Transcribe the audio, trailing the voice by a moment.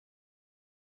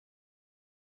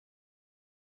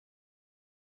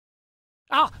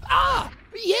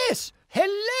Yes!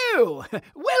 Hello!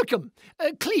 Welcome!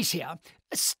 Cleese here.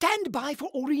 Stand by for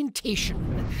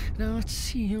orientation. Now, let's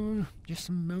see here. Just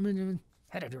a moment.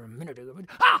 Had it a minute ago.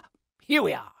 Here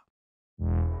we are.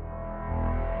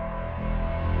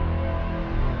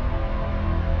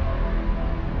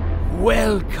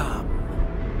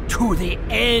 Welcome to the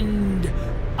end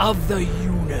of the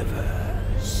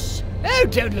universe. Oh,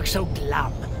 don't look so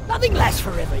glum. Nothing lasts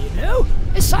forever, you know.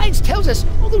 As science tells us,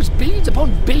 all those billions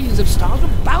upon billions of stars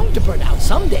are bound to burn out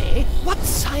someday. What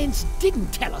science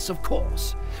didn't tell us, of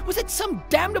course, was that some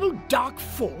damnable dark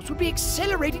force would be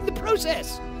accelerating the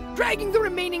process, dragging the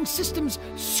remaining systems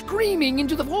screaming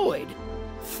into the void.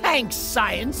 Thanks,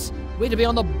 science. Way to be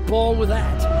on the ball with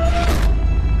that.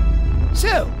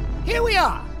 So, here we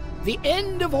are, the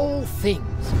end of all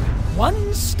things.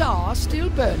 One star still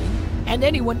burning, and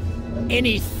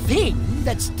anything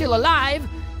that's still alive,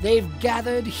 they've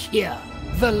gathered here.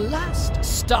 The last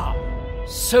star,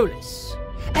 Solus.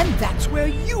 And that's where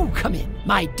you come in,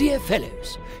 my dear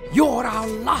fellows. You're our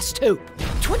last hope.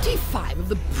 25 of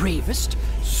the bravest,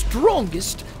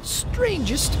 strongest,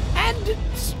 strangest, and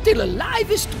still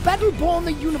alivest Battleborn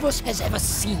the universe has ever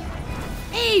seen.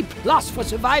 A+ for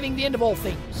surviving the end of all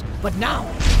things. But now,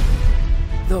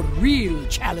 the real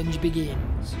challenge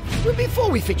begins. Well,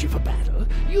 before we fit you for battle,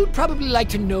 you'd probably like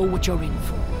to know what you're in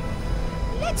for.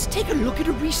 Let's take a look at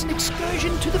a recent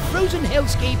excursion to the frozen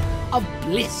hellscape of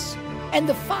Bliss and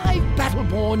the 5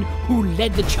 Battleborn who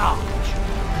led the charge.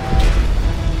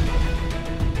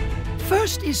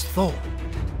 First is Thor,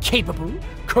 capable,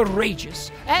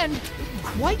 courageous, and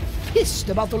quite pissed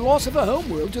about the loss of her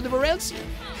homeworld to the Varellsi.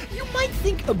 You might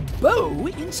think a bow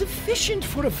insufficient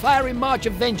for a fiery march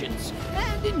of vengeance,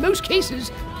 and in most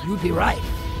cases, you'd be right.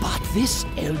 But this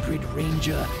Eldred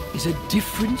Ranger is a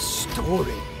different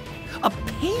story. A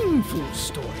painful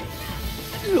story.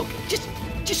 Look,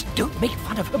 just don't make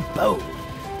fun of her bow.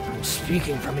 I'm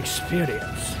speaking from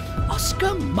experience.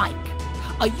 Oscar Mike,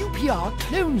 a UPR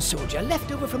clone soldier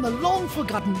left over from the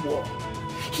long-forgotten war.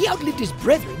 He outlived his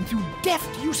brethren through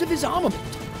deft use of his armament.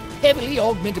 Heavily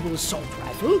augmentable assault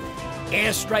rifle,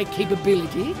 airstrike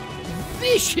capability,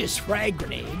 vicious frag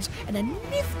grenades, and a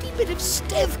nifty bit of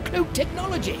stealth cloak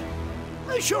technology.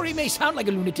 Sure, he may sound like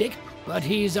a lunatic, but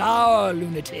he's our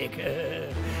lunatic.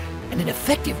 And an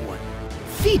effective one.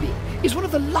 Phoebe is one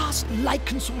of the last Light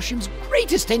Consortium's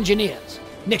greatest engineers.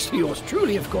 Next to yours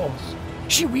truly, of course.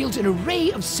 She wields an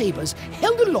array of sabers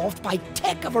held aloft by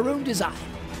tech of her own design.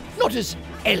 Not as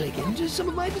elegant as some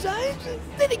of my designs.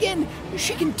 Then again,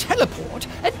 she can teleport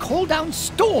and call down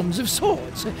storms of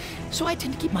swords. So I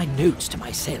tend to keep my notes to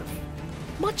myself.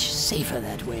 Much safer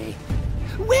that way.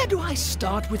 Where do I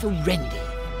start with Orendi?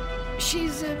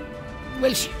 She's,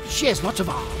 well, she has lots of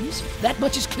arms. That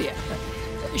much is clear.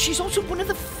 She's also one of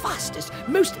the fastest,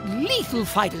 most lethal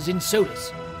fighters in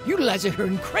Solus, utilizing her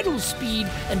incredible speed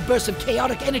and bursts of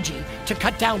chaotic energy to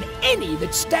cut down any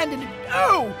that stand in...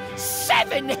 Oh,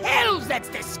 7 hells, that's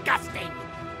disgusting!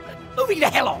 Moving the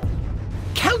hell on.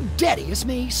 Caldarius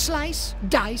may slice,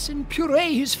 dice, and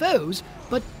puree his foes,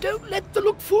 but don't let the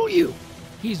look fool you.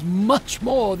 He's much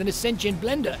more than a sentient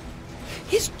blender.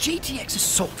 His JTX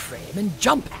assault frame and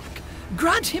jump pack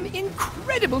grant him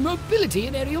incredible mobility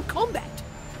in aerial combat,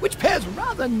 which pairs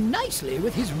rather nicely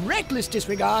with his reckless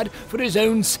disregard for his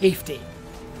own safety.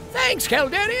 Thanks,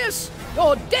 Caldarius!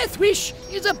 Your death wish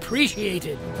is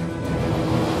appreciated.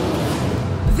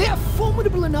 They're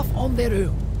formidable enough on their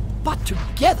own, but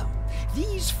together,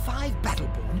 these 5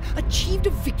 Battleborn achieved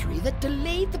a victory that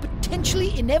delayed the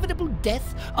potentially inevitable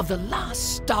death of the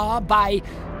last star by...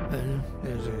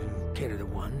 there's a carry the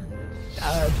one.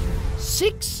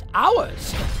 6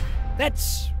 hours.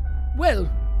 That's... well,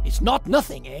 it's not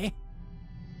nothing, eh?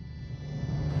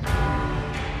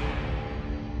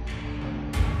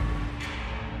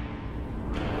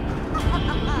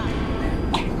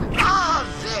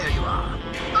 There you are.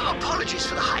 Oh, apologies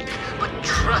for the hike, but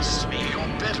trust me,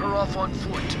 you're better off on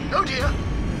foot. Oh dear,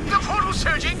 the portal's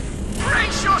surging.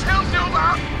 Brace yourselves,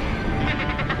 Nova!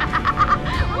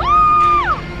 Woo!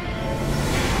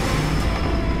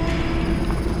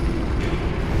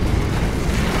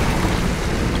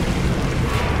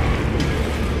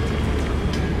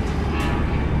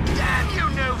 Damn you,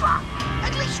 Nova!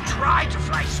 At least try to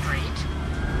fly straight.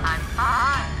 I'm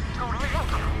totally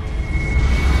okay.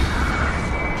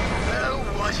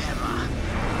 Whatever.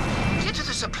 Get to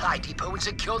the supply depot and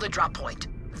secure the drop point.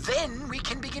 Then we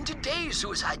can begin today's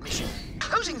suicide mission,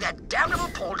 closing that damnable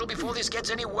portal before this gets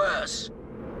any worse.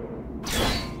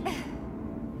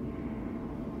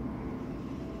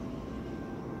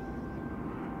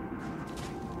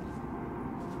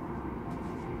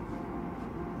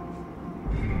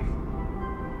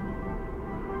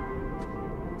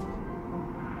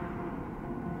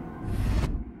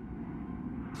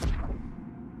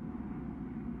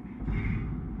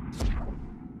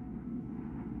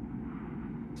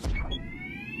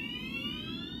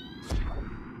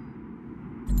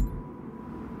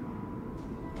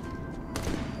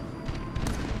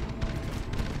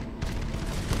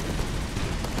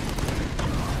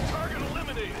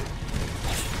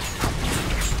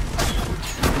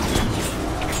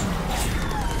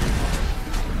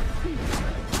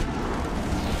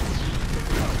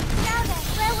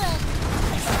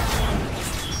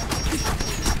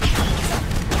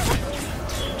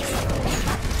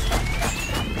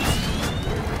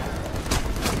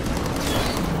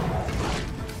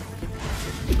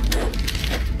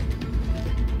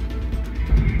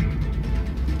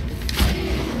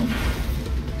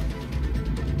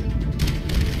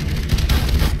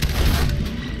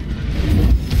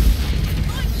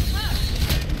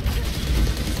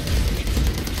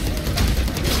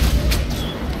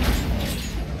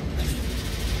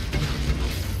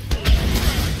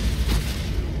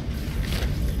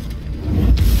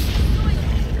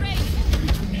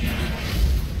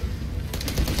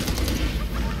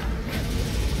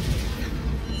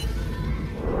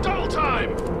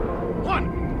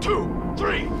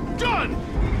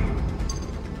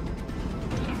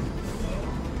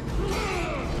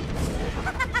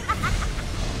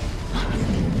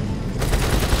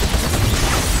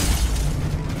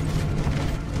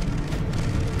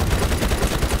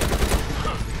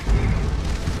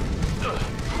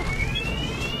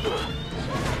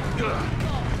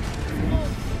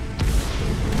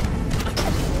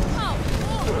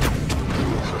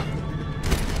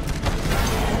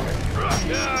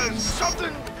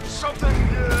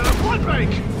 Blood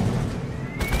bank!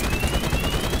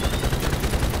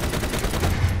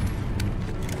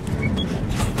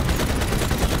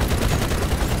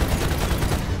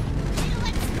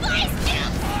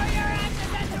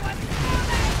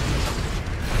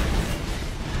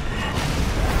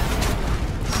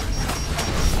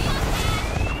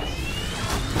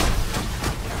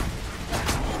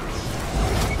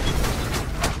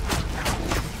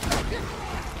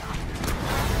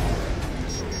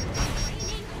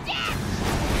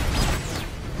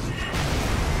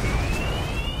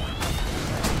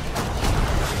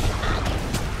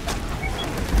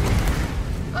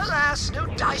 No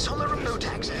dice on the remote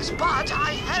access, but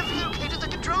I have located the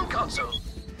control console.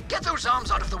 Get those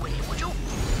arms out of the way, would you?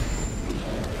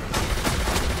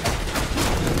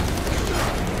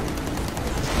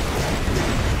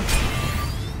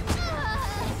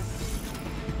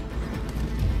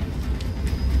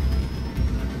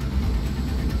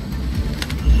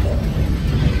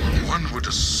 One would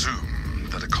assume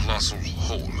that a colossal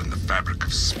hole in the fabric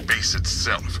of space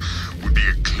itself would be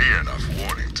a clear enough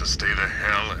warning to stay the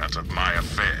hell out of my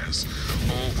affairs.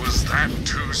 Or was that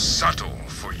too subtle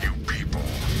for you people?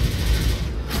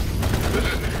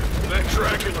 That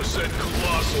Dracula said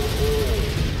colossal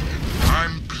hole.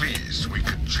 I'm pleased we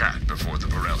could chat before the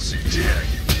Varellsi tear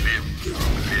you limb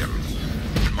from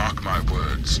limb. Mark my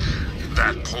words,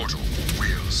 that portal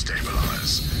will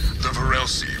stabilize. The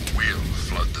Varellsi will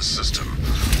flood the system.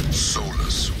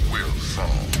 Solus will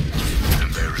fall.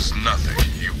 And there is nothing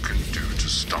you can do to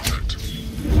stop it.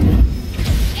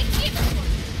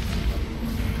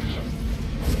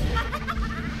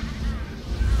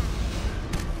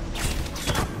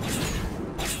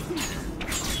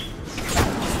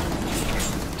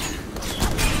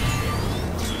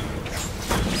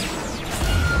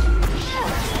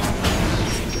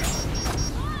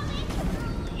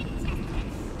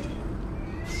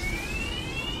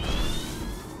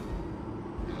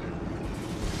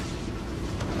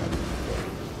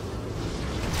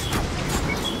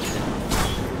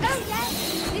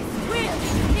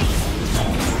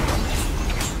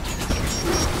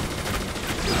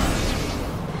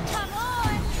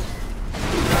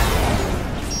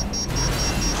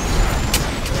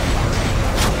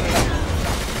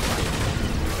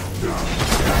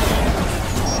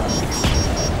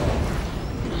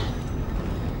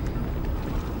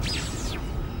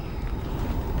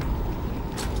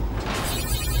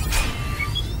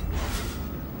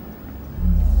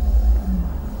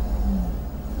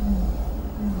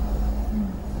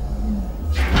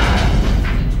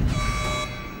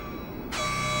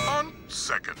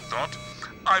 Second thought,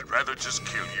 I'd rather just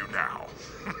kill you now.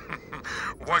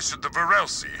 Why should the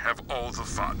Varellsi have all the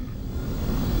fun?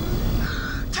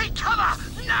 Take cover!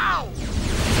 Now!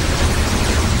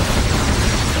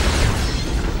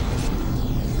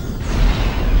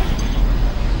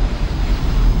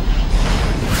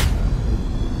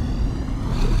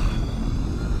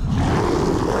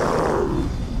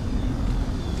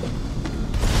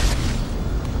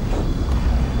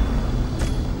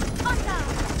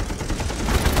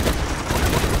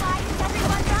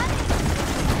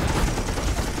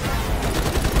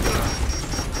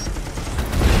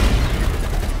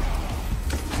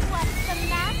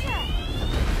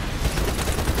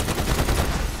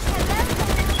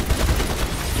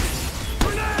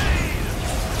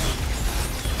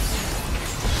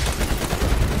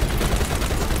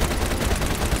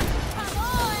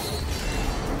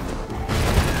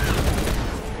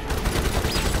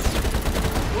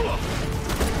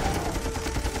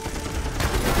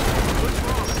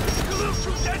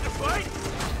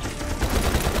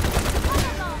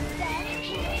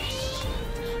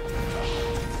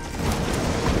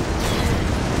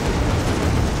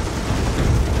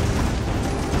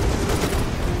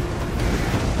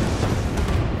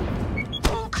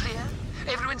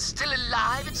 Still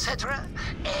alive, etc.?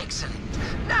 Excellent.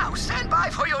 Now stand by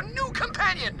for your new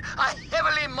companion, a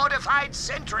heavily modified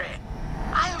sentry.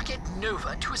 I'll get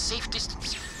Nova to a safe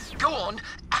distance. Go on,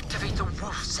 activate the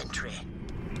wolf sentry.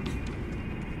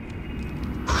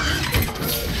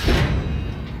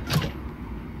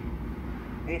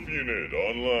 Wolf unit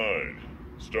online.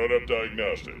 Startup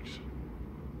diagnostics.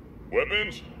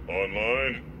 Weapons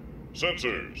online.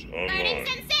 Sensors online.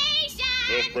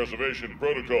 Self-preservation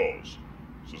protocols.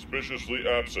 Suspiciously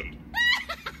absent.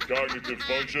 Cognitive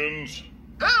functions.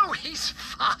 Oh, he's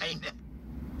fine.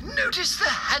 Notice the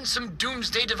handsome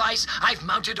doomsday device I've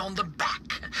mounted on the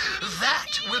back.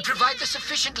 That will provide the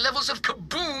sufficient levels of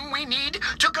kaboom we need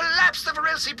to collapse the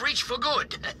Varellsi breach for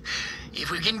good.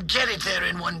 If we can get it there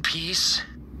in one piece.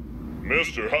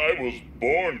 Mr. I was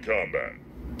born combat.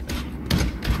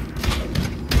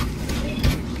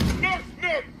 Knock,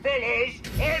 knock, fellas!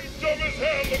 I'm dumb as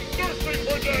hell and thirsting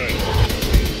for death!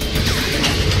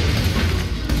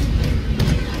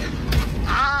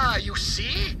 Ah, you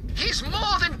see? He's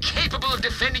more than capable of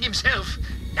defending himself.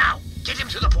 Now, get him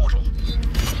to the portal.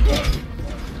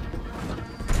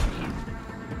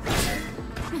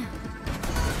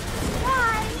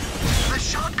 Bye. The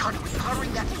shard conduit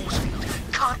powering that force field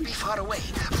can't be far away.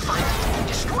 Find it and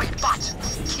destroy it, but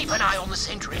keep an eye on the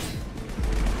sentry.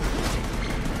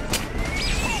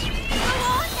 Go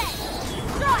on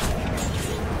then. Right.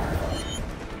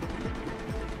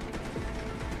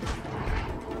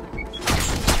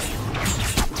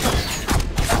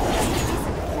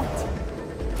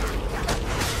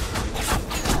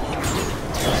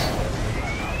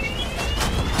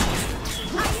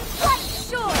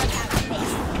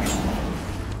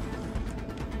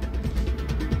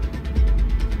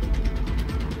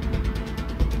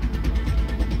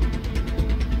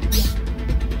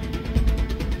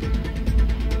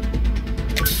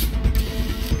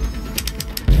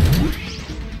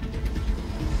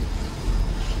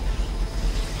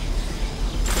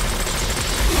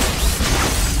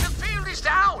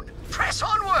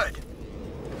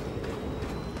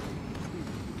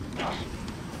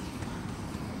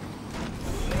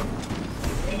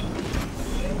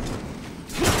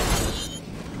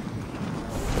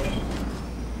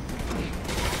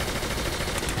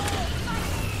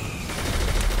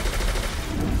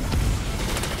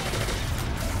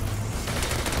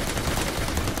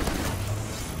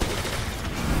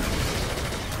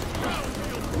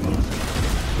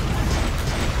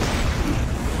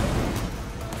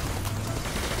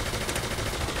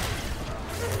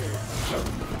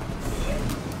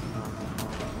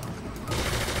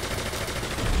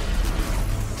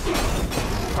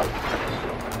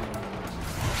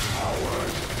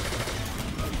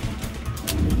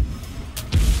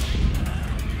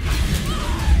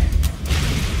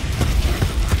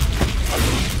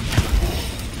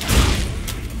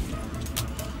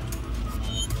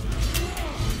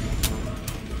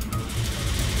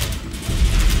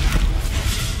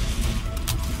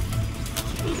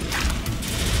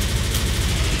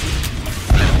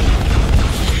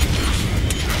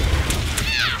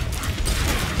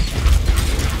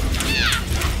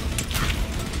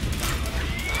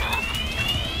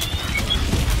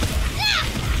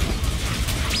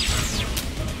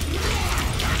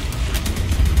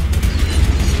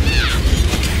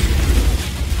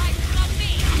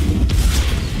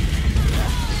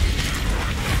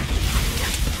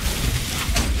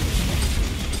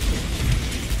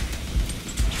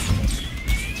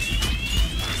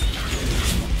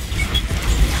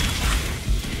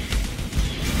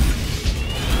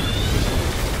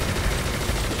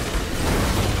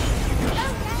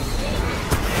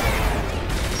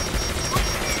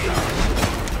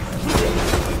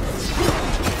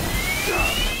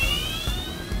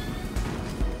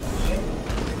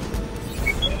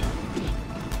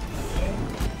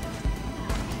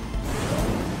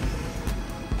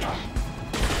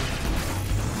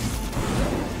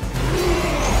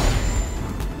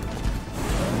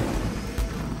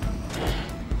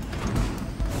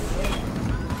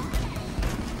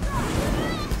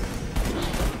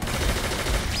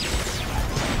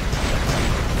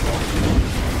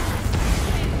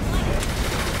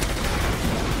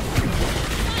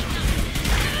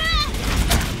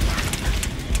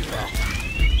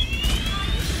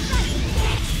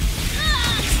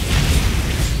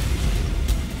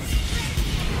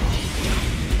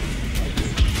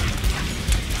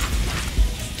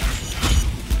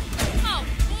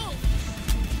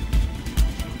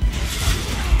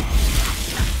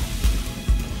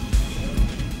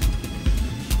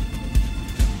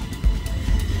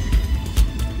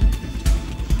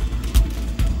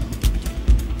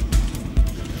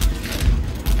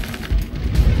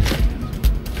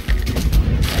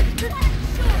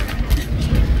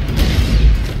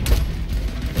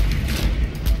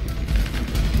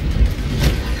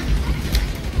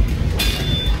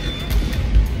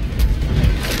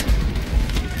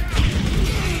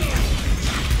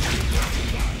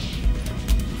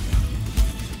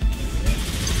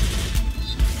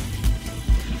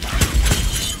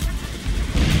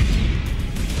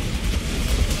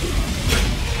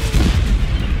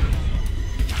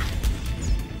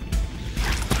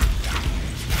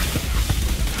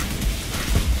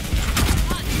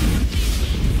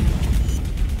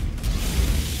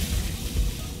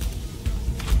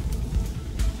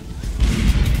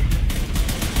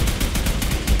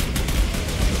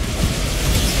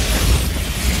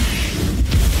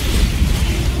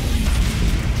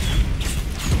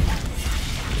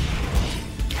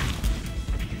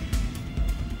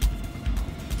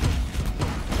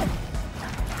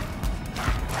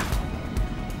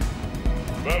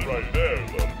 right there's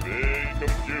a big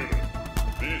computer.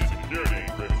 These security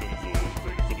encryptions will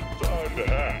take some time to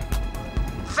hack.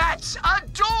 That's a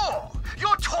door!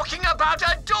 You're talking about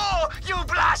a door, you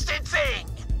blasted thing!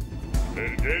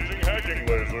 Engaging hacking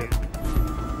laser.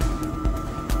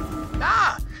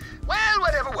 Ah, well,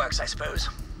 whatever works, I suppose.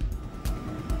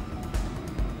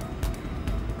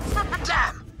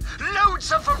 Damn!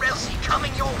 Loads of Varellsi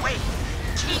coming your way!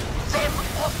 Keep them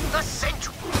off the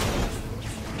central!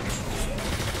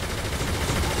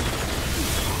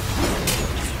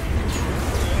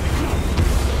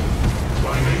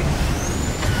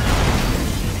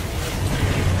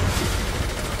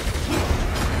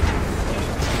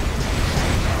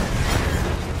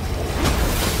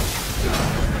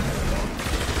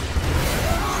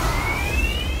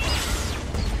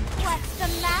 What's the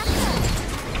matter?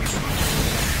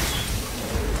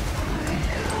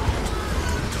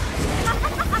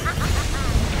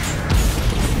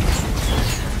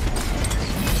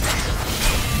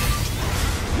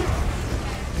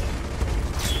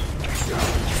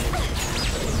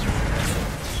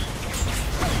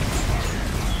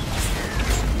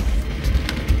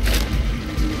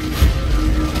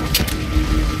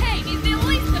 Hey, is the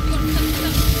least of your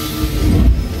system?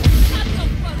 That's a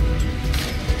phone.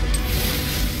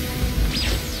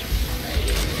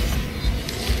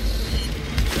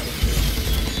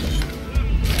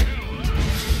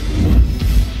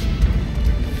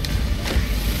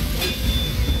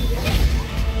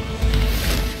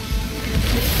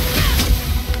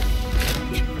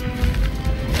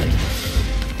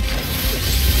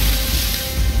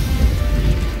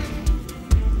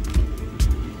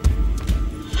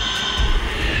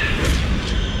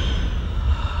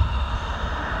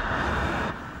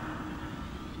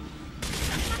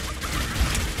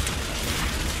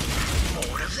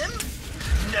 More of them?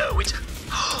 No, it's...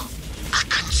 a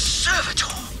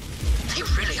conservator! They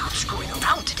really aren't screwing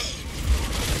around today.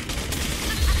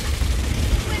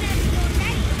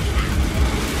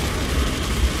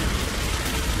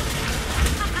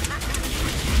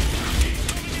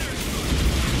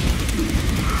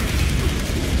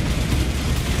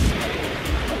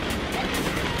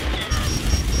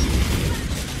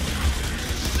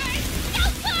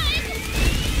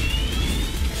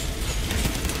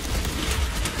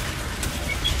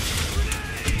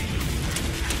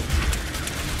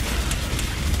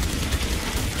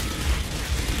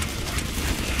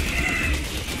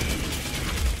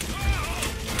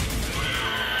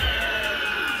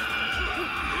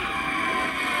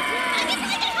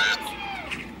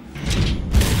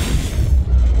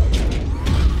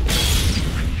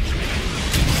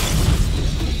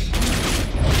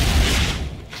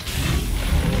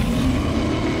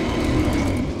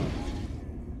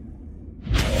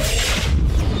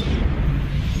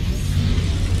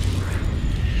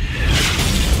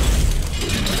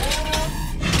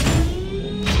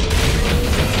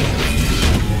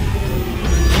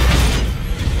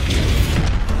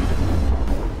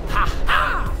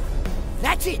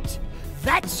 That's it!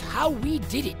 That's how we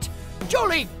did it!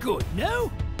 Jolly good,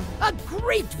 no? A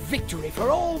great victory for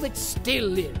all that still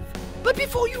live. But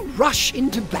before you rush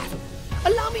into battle,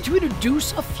 allow me to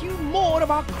introduce a few more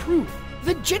of our crew.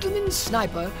 The gentleman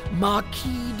sniper,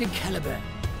 Marquis de Caliburn.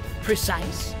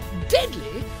 Precise,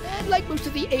 deadly, and like most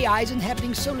of the AIs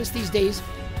inhabiting Solus these days,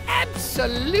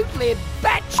 absolutely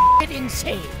batshit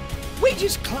insane.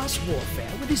 Wages class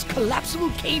warfare with his collapsible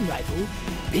cane rifle,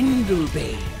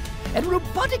 Bindlebane, and a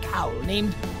robotic owl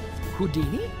named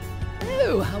Houdini?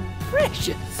 Oh, how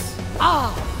precious!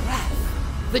 Ah,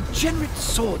 Wrath, the generate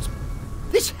swordsman.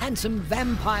 This handsome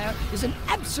vampire is an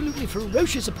absolutely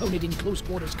ferocious opponent in close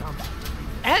quarters combat.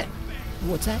 And,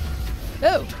 what's that?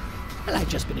 Oh, well, I've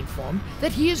just been informed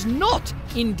that he is not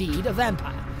indeed a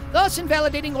vampire, thus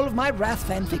invalidating all of my Wrath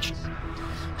fanfiction.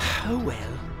 Oh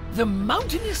well. The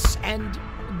mountainous and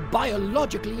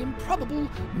biologically improbable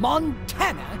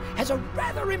Montana has a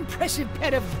rather impressive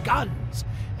pair of guns,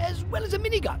 as well as a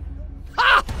minigun.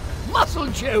 Ha! Muscle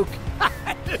joke!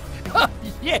 Oh,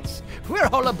 yes, we're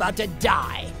all about to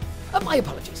die. My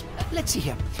apologies. Let's see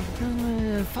here.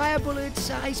 Fire bullets,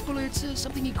 ice bullets,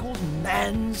 something he calls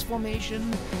man's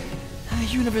formation.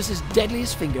 Universe's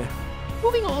deadliest finger.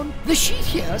 Moving on, the sheet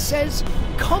here says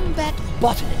combat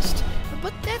botanist,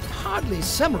 but that hardly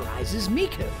summarizes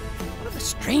Miko, one of the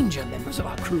stranger members of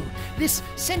our crew. This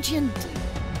sentient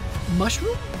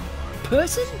mushroom?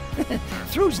 Person?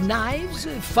 Throws knives,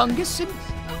 fungus, and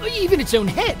even its own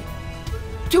head.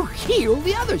 To heal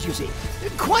the others, you see.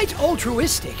 Quite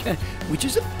altruistic, which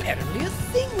is apparently a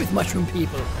thing with mushroom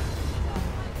people.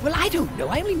 Well, I don't know.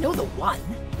 I only know the one.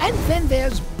 And then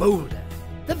there's Boulder,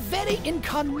 the very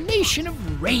incarnation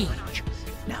of rage.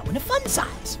 now in a fun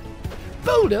size.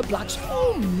 Boulder blocks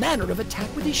all manner of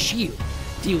attack with his shield,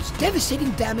 deals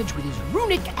devastating damage with his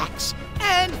runic axe,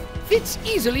 and fits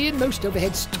easily in most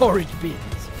overhead storage bins.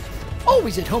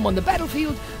 Always at home on the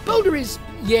battlefield, Boulder is,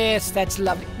 yes, that's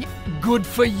lovely, good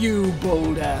for you,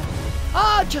 Boulder.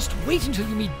 Ah, just wait until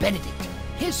you meet Benedict.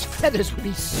 His feathers will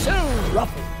be so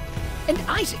ruffled. And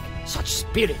Isaac, such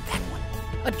spirit, that one.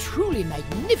 A truly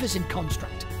magnificent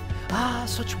construct. Ah,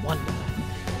 such wonder.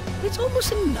 It's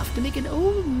almost enough to make an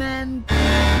old man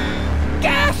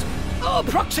gasp! Oh,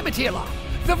 proximity alarm!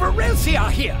 The Varellsi are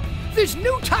here! There's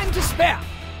no time to spare!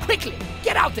 Quickly,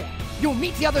 get out there! You'll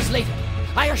meet the others later.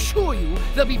 I assure you,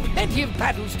 there'll be plenty of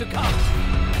battles to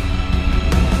come.